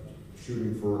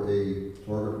shooting for a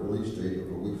target release date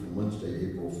of a week from Wednesday,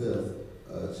 April 5th.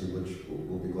 Which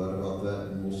we'll be glad about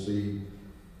that, and we'll see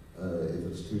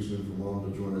if it's too soon for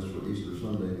Mom to join us for Easter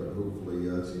Sunday, but hopefully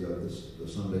the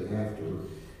Sunday after.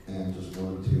 And just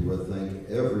wanted to thank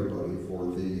everybody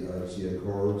for the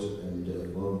cards and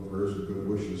love, prayers, and good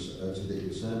wishes that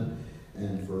you sent,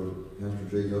 and for Pastor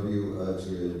J.W.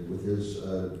 With his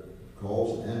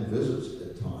calls and visits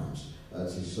at times.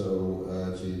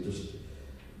 Just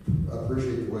I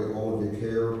appreciate the way all of you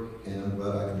care, and I'm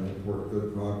glad I can report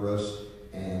good progress,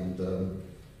 and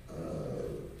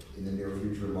in the near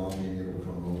future, Mom being able to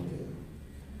come home again.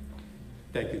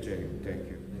 Thank you, Jay. Thank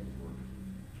you.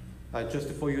 Just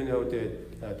for you know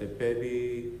that the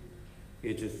baby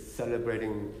is just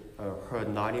celebrating her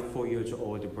 94 years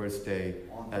old birthday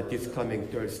this coming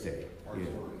Thursday. Yeah.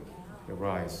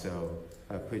 Right, so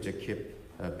please just keep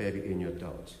baby in your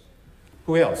thoughts.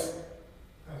 Who else?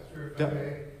 Pastor, if I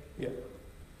may. Yeah.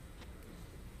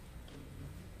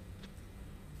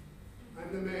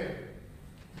 I'm the man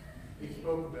he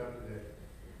spoke about today.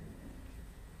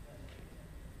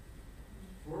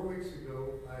 4 weeks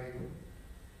ago, I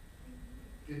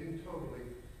didn't totally,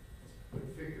 but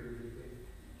figuratively,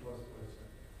 lost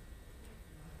myself.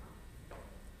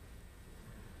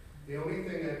 The only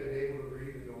thing I've been able to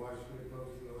read in the Washington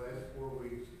Post in the last 4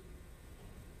 weeks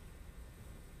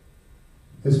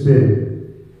has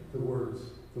been the words,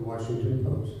 the Washington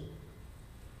Post.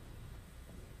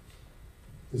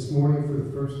 This morning, for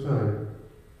the first time,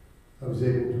 I was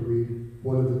able to read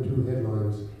one of the two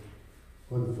headlines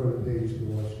on the front page of the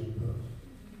Washington Post.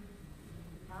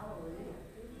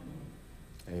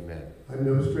 Amen. I'm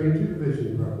no stranger to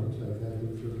vision problems. I've had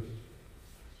them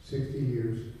for 60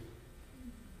 years.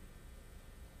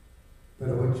 But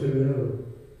I want you to know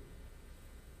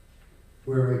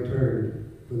where I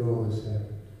turned when all this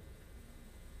happened.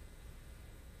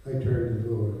 I turned to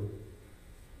the Lord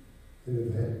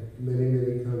and have had many,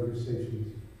 many conversations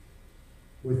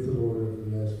with the Lord over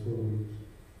the last 4 weeks.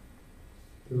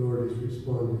 The Lord has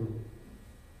responded.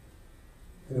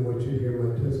 And I want you to hear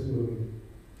my testimony.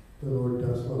 The Lord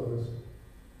does love us.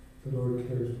 The Lord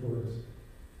cares for us.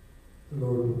 The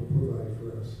Lord will provide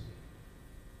for us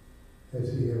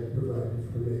as He has provided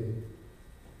for me.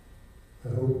 I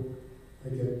hope I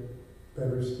get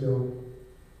better still,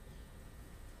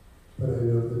 but I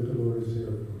know that the Lord is there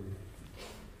for me.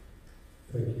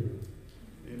 Thank you.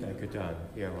 Thank you, Don.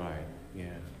 Yeah, right.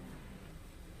 Yeah.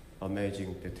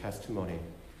 Amazing, the testimony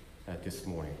this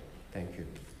morning. Thank you.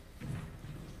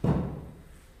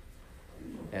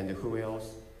 And who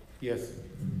else? Yes.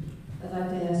 I'd like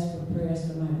to ask for prayers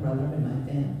for my brother and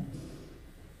my family.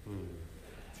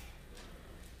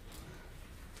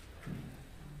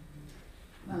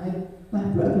 My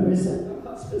brother is at the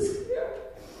hospice care,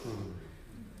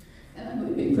 and I'm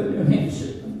leaving for New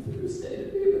Hampshire on Thursday to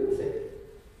be with him.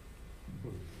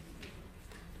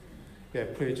 Yeah,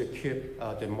 please keep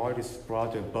the Marty's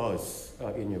brother Buzz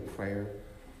in your prayer.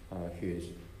 He is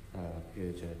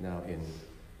now in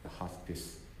the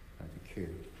hospice care.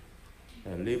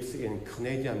 Lives in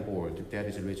Canadian board. That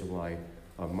is the reason why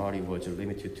Marty was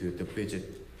limited to the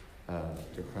visit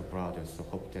to her brother. So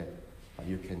hope that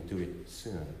you can do it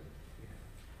soon.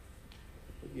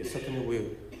 Yeah, certainly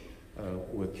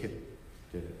we'll keep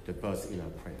the Buzz in our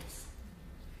prayers.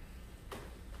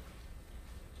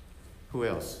 Who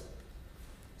else?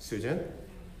 Susan?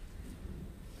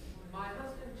 My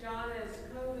husband John has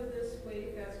COVID this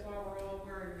week. That's why we're all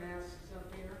wearing masks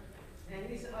up here. And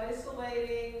he's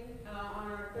isolating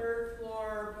on our 3rd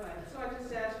floor. So I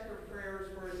just ask for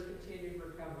prayers for his continued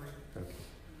recovery.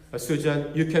 Okay.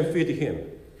 Susan, you can feed him,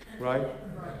 right?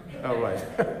 Right. All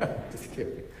right. Just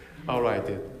kidding. All right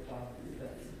then.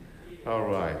 All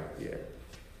right. Yeah.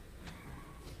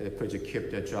 Please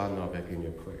keep the John Novak in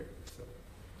your prayer. So.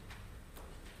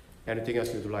 Anything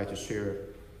else you'd like to share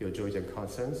your joys and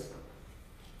concerns?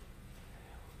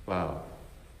 Wow.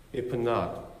 If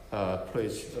not,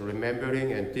 please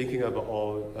remembering and thinking about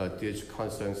all these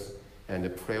concerns and the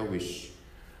prayer wish.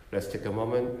 Let's take a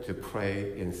moment to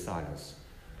pray in silence.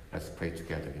 Let's pray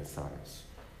together in silence.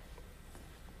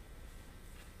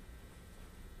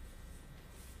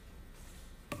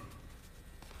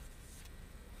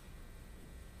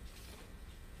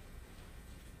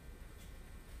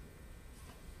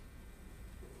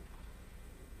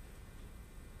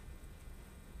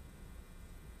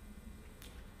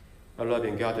 Our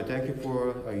loving God, thank you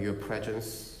for your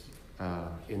presence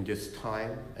in this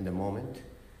time and the moment.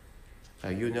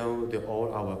 You know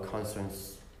all our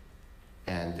concerns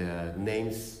and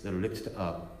names that lifted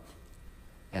up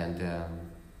and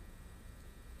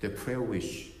the prayer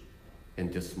wish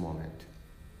in this moment.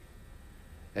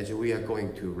 As we are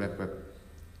going to wrap up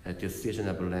this season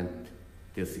of Lent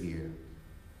this year,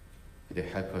 to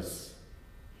help us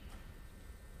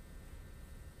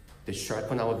to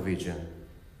sharpen our vision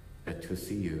to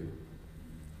see you,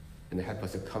 and help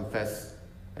us to confess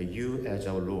you as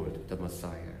our Lord, the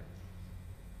Messiah,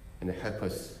 and help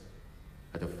us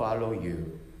to follow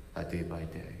you day by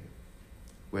day,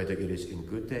 whether it is in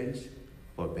good days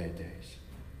or bad days.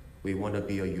 We want to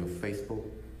be your faithful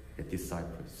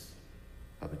disciples.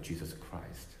 of Jesus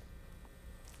Christ.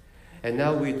 And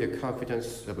now with the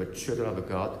confidence of the children of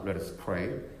God, let us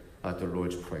pray the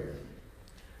Lord's Prayer.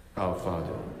 Our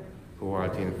Father, who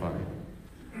art in heaven,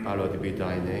 hallowed be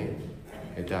thy name,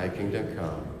 and thy kingdom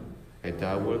come, and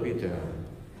thy will be done,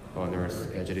 on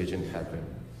earth as it is in heaven.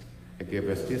 And give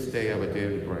us this day our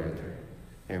daily bread,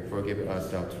 and forgive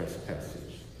us our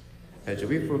trespasses, as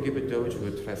we forgive those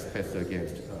who trespass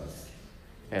against us.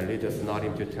 And lead us not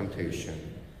into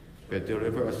temptation, but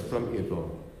deliver us from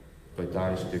evil. For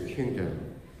thine is the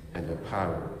kingdom, and the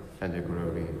power, and the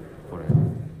glory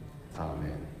forever.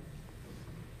 Amen.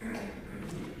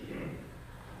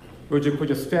 Would you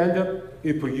please stand up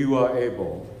if you are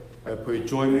able? Please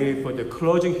join me for the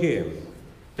closing hymn,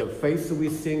 The Faith We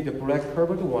Sing, the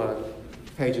black-covered one,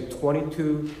 page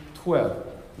 2212,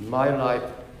 My Life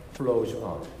Flows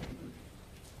On.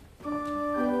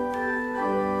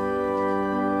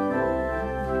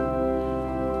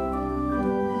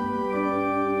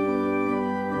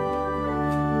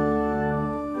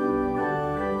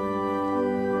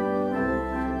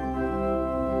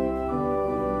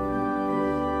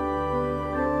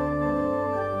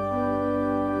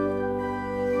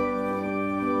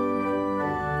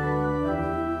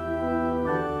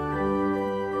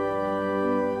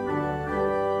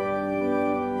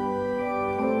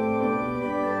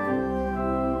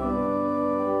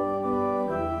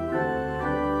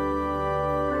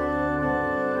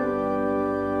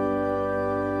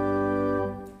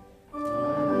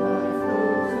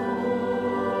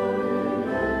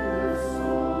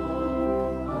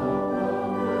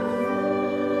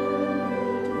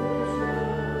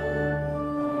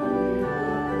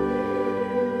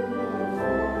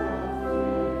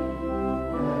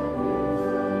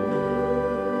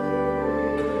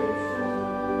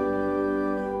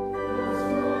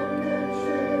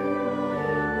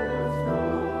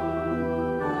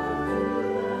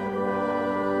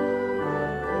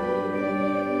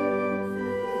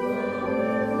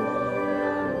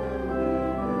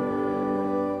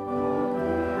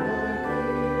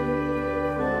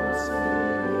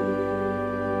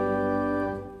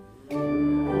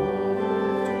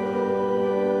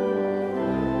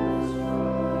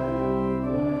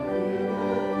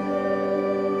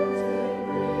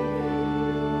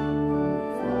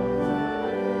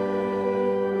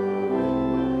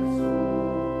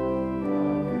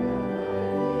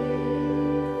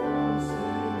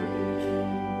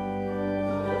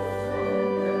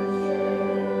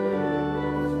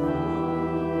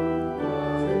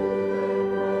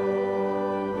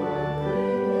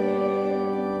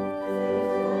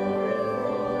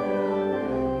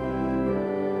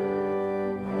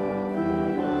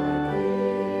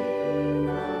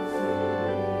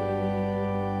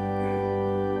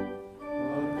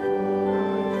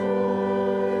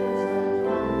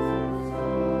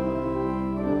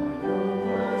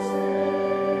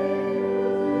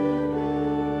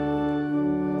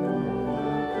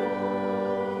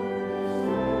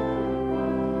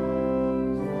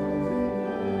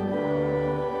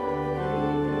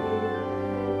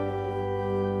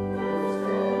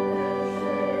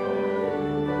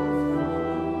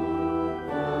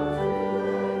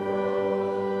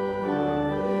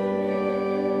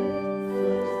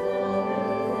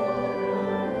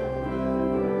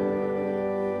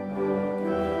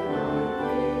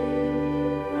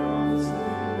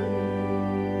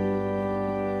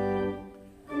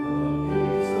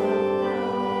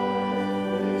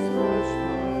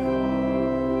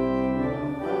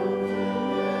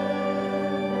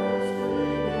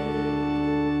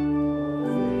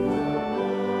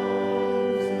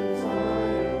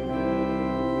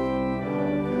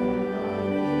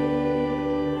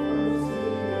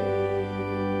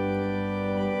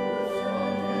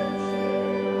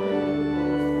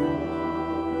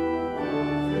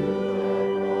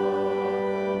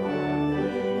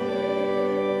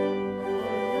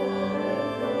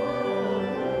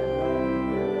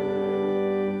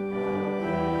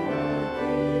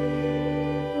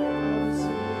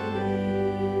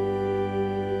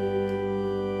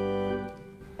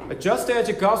 Just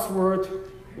as God's word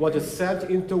was sent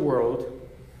into the world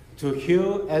to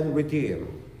heal and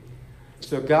redeem,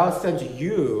 so God sends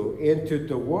you into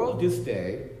the world this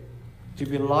day to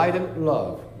be light and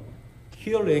love,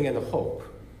 healing and hope.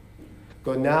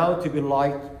 Go now to be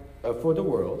light for the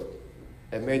world,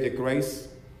 and may the grace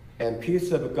and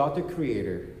peace of God the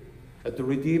Creator, the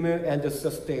Redeemer and the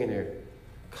Sustainer,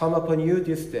 come upon you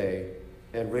this day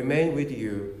and remain with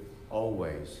you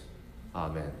always.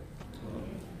 Amen.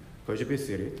 Could you be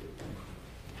seated?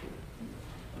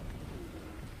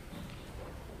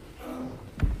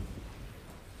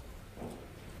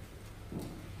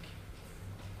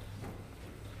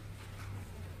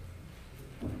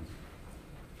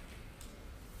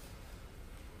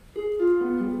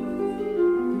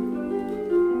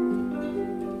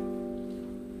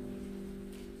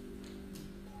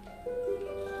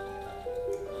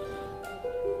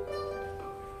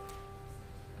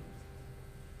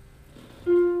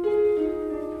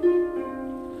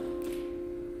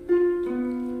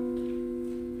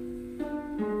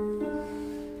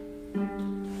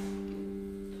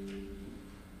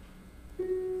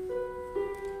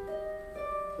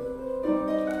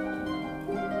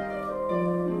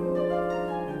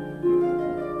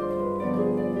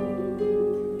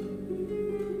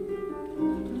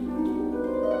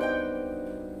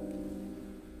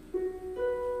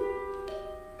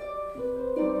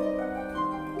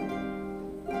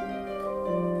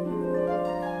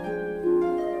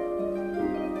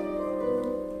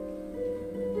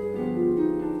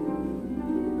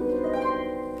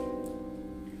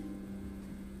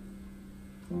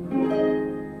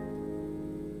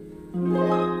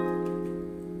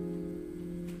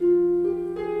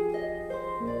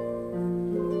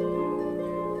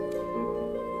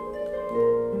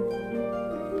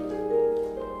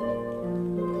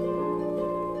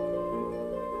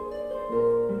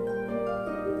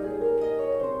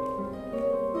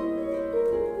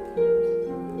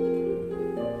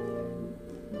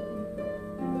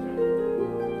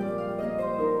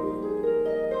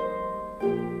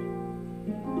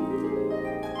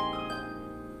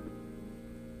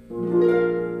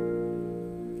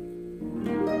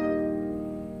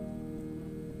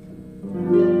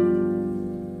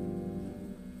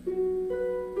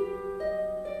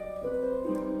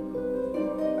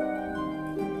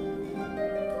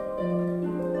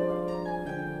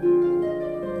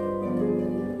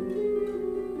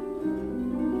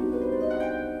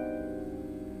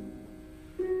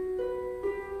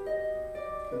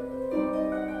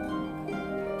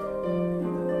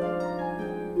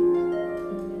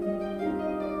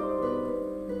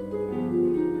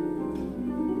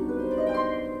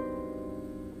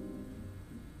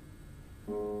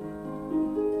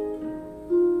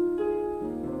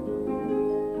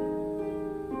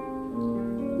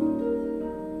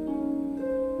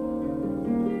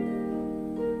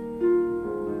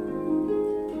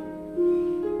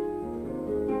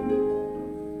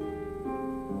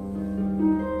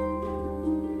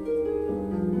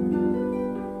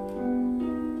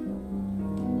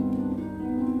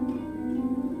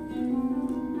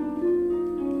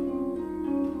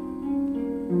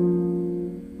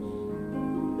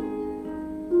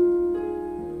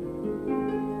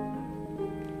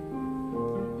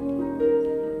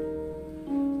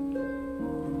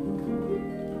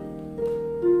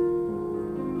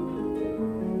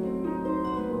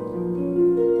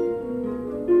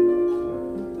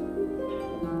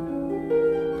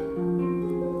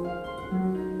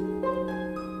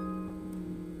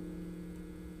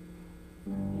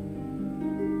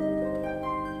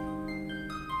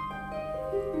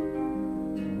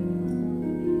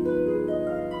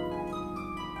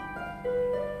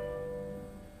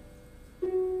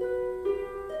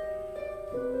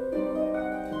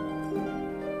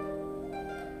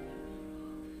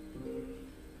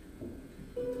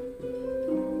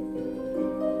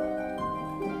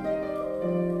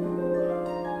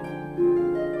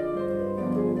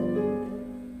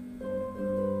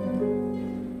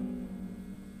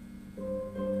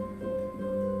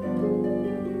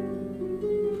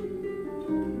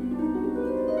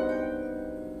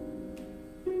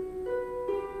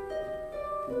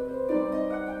 you.